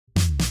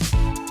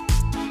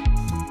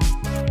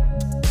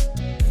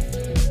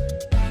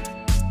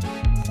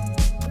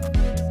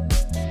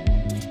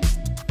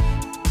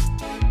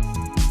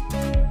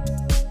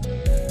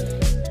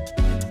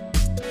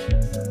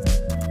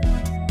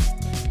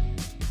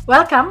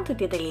Welcome to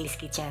Tita Lily's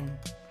Kitchen.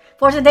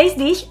 For today's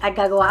dish, ay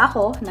gagawa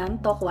ako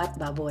ng Tokwa't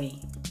Baboy.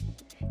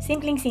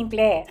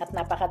 Simpleng-simple at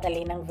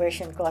napakadali ng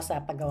version ko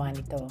sa paggawa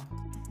nito.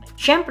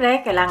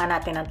 Siyempre, kailangan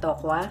natin ng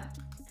tokwa.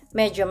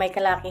 Medyo may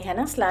kalakihan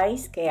ng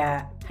slice,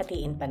 kaya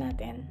hatiin pa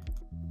natin.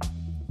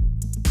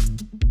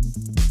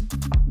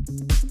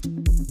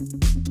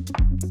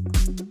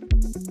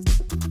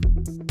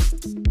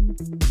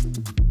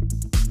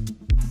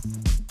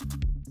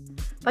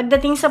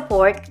 Pagdating sa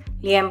pork,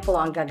 liempo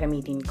ang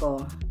gagamitin ko.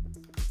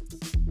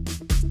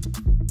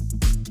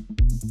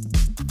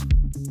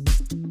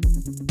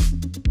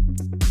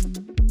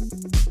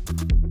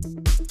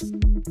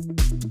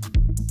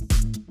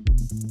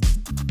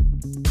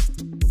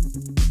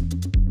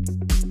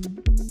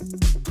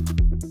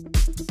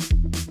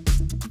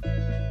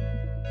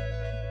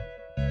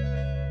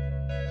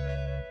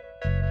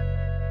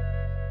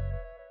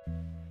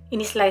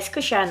 Inislice ko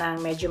siya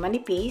ng medyo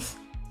manipis,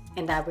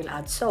 and I will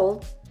add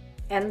salt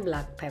and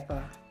black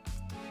pepper.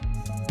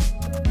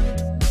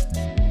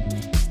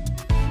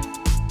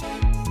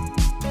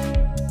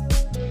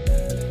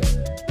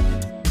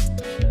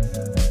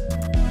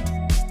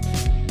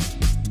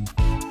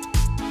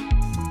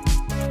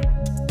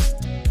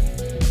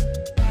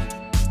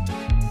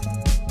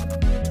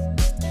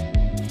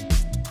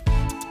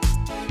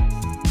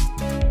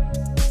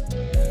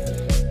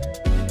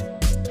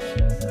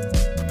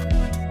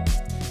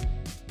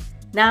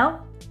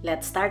 Now,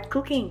 let's start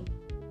cooking.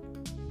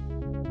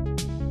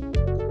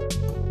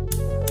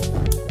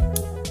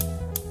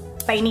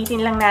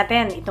 Painitin lang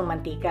natin itong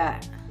mantika.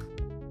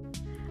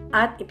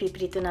 At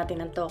ipiprito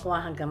natin ang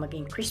tokwa hanggang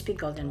maging crispy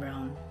golden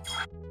brown.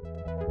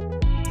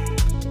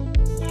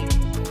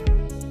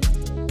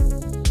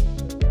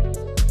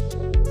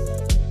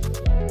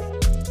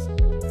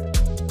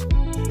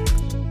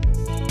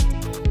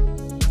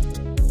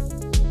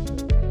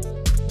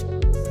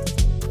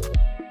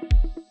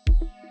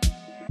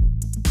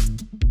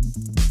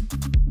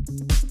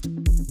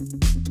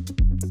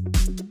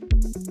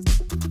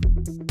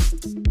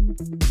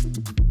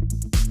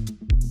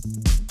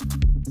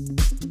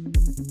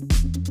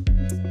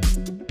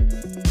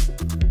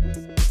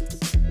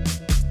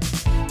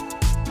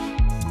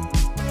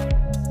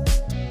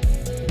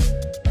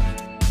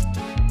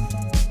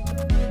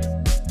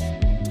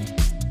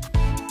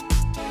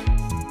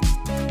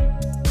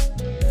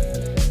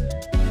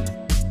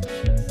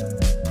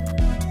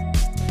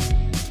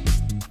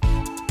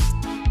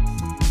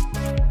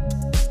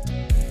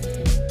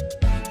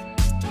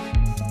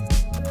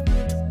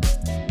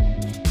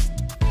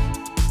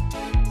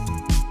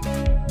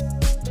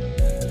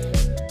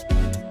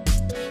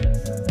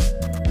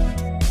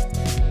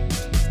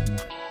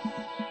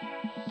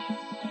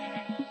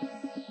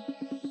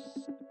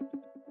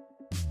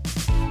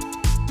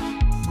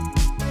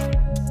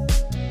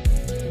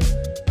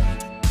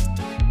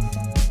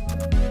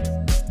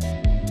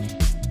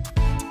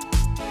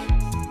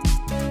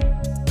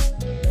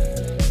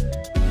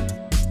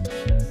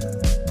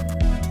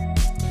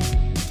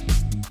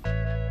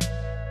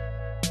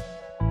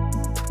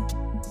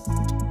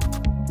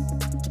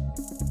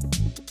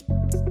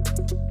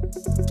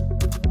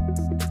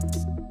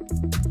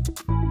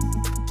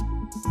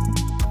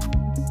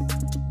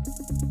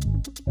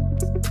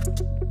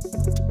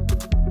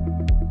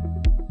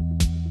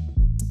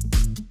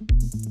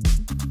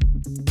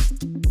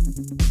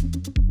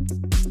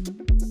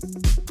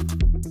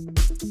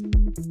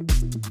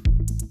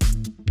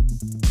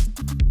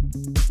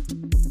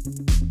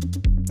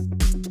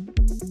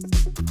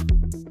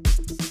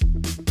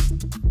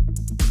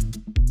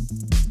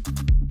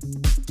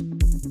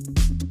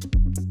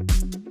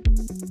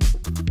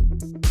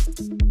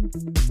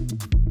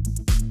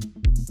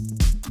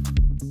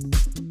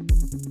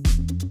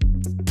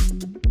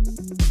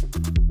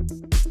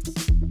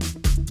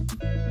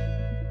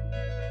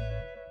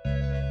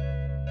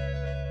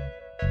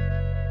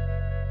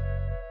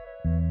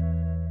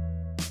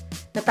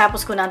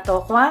 Natapos ko ng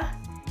tokwa,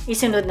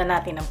 isunod na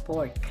natin ang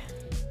pork.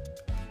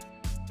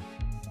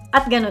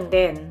 At ganun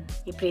din,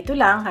 iprito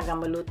lang hanggang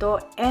maluto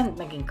and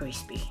maging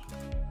crispy.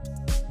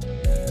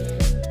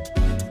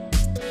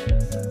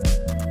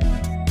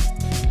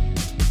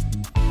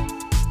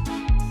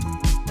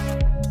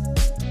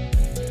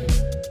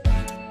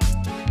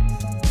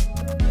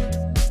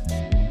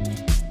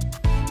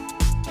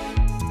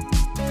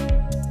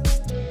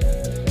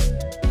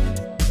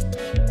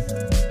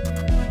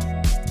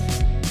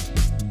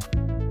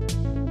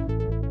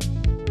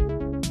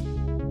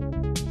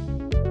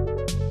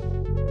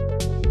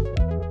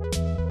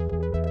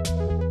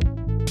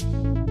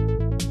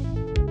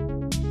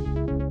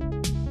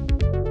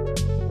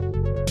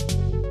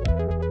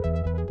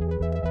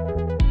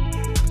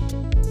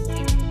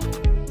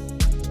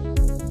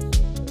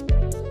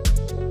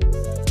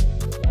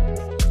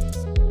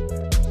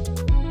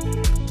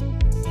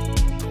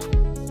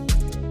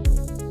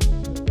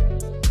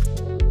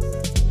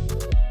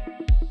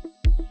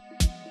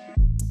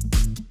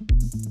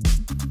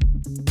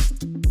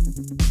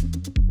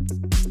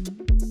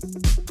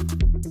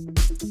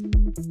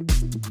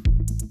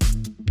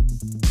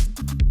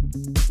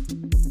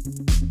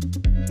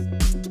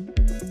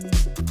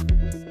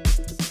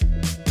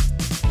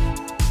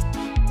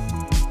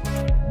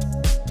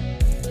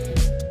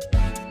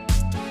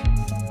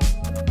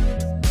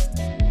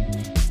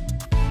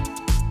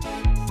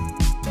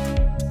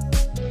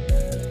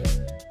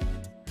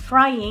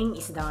 frying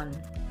is done.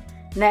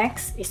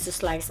 Next is to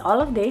slice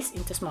all of this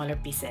into smaller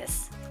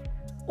pieces.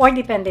 Or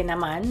depende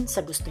naman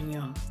sa gusto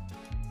nyo.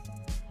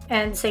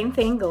 And same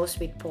thing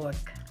goes with pork.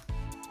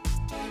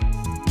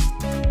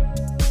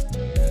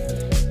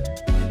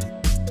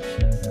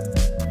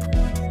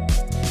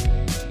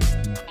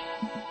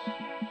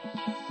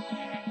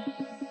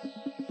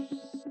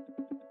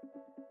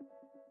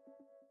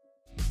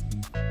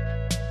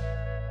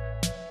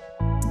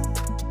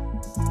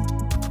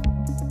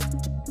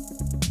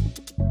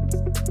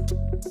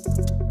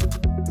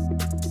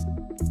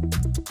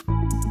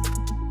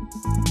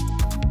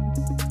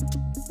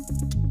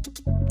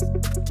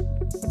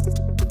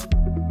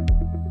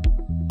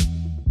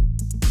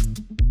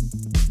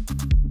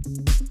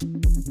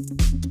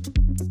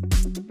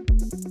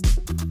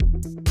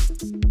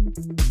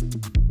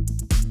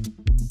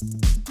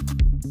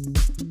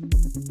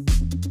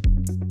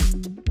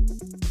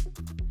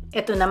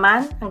 Ito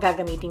naman ang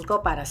gagamitin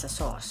ko para sa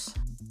sauce.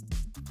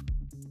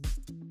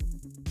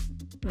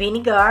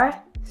 Vinegar,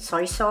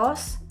 soy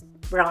sauce,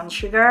 brown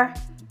sugar,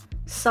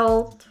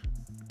 salt,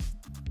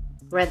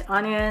 red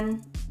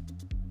onion,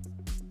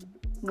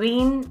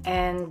 green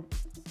and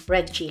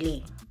red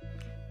chilli,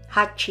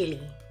 hot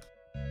chili.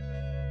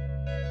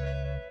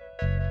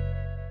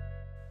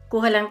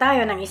 Kuha lang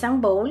tayo ng isang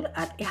bowl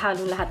at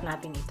ihalo lahat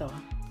natin ito.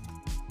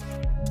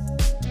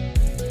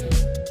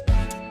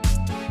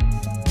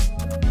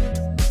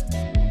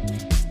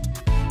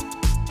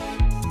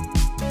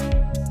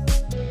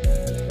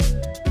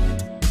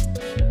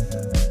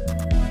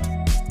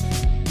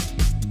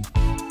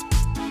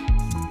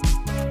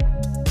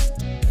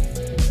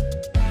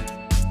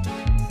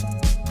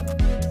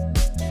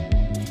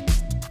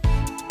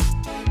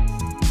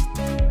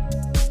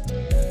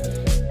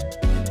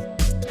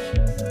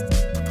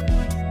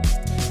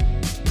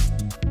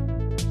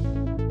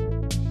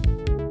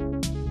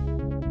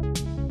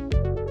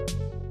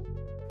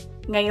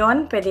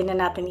 Ngayon, pwede na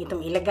natin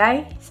itong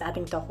ilagay sa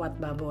ating Tokwa't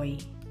Baboy.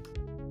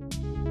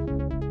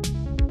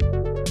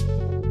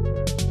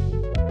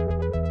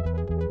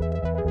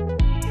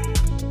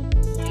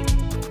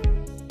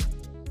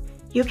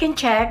 You can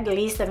check the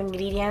list of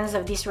ingredients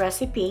of this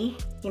recipe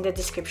in the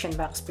description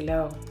box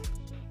below.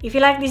 If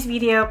you like this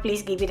video,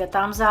 please give it a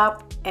thumbs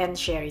up and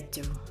share it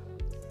too.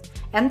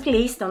 And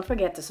please don't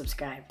forget to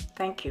subscribe.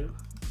 Thank you.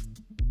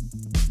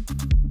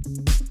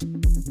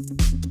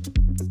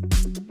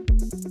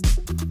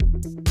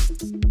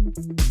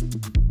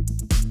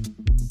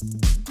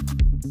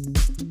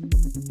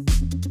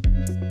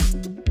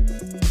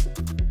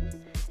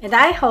 And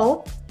I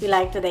hope you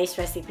liked today's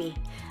recipe.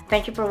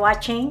 Thank you for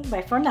watching.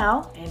 Bye for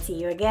now and see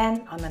you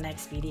again on the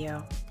next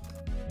video.